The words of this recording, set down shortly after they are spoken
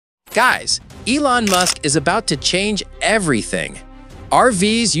Guys, Elon Musk is about to change everything.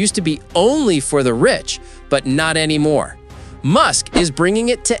 RVs used to be only for the rich, but not anymore. Musk is bringing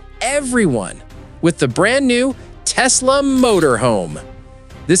it to everyone with the brand new Tesla motorhome.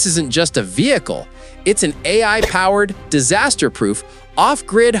 This isn't just a vehicle, it's an AI-powered, disaster-proof,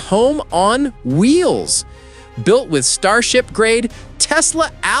 off-grid home on wheels. Built with Starship-grade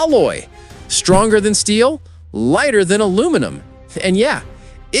Tesla alloy. Stronger than steel, lighter than aluminum. And yeah,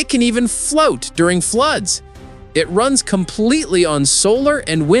 it can even float during floods. It runs completely on solar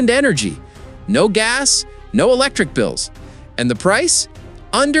and wind energy. No gas, no electric bills. And the price?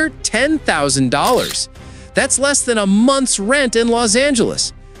 Under $10,000. That's less than a month's rent in Los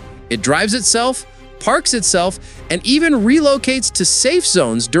Angeles. It drives itself, parks itself, and even relocates to safe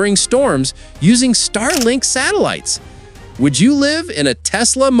zones during storms using Starlink satellites. Would you live in a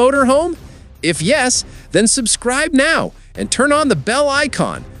Tesla motorhome? If yes, then subscribe now and turn on the bell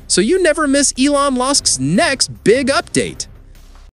icon so you never miss Elon Musk's next big update.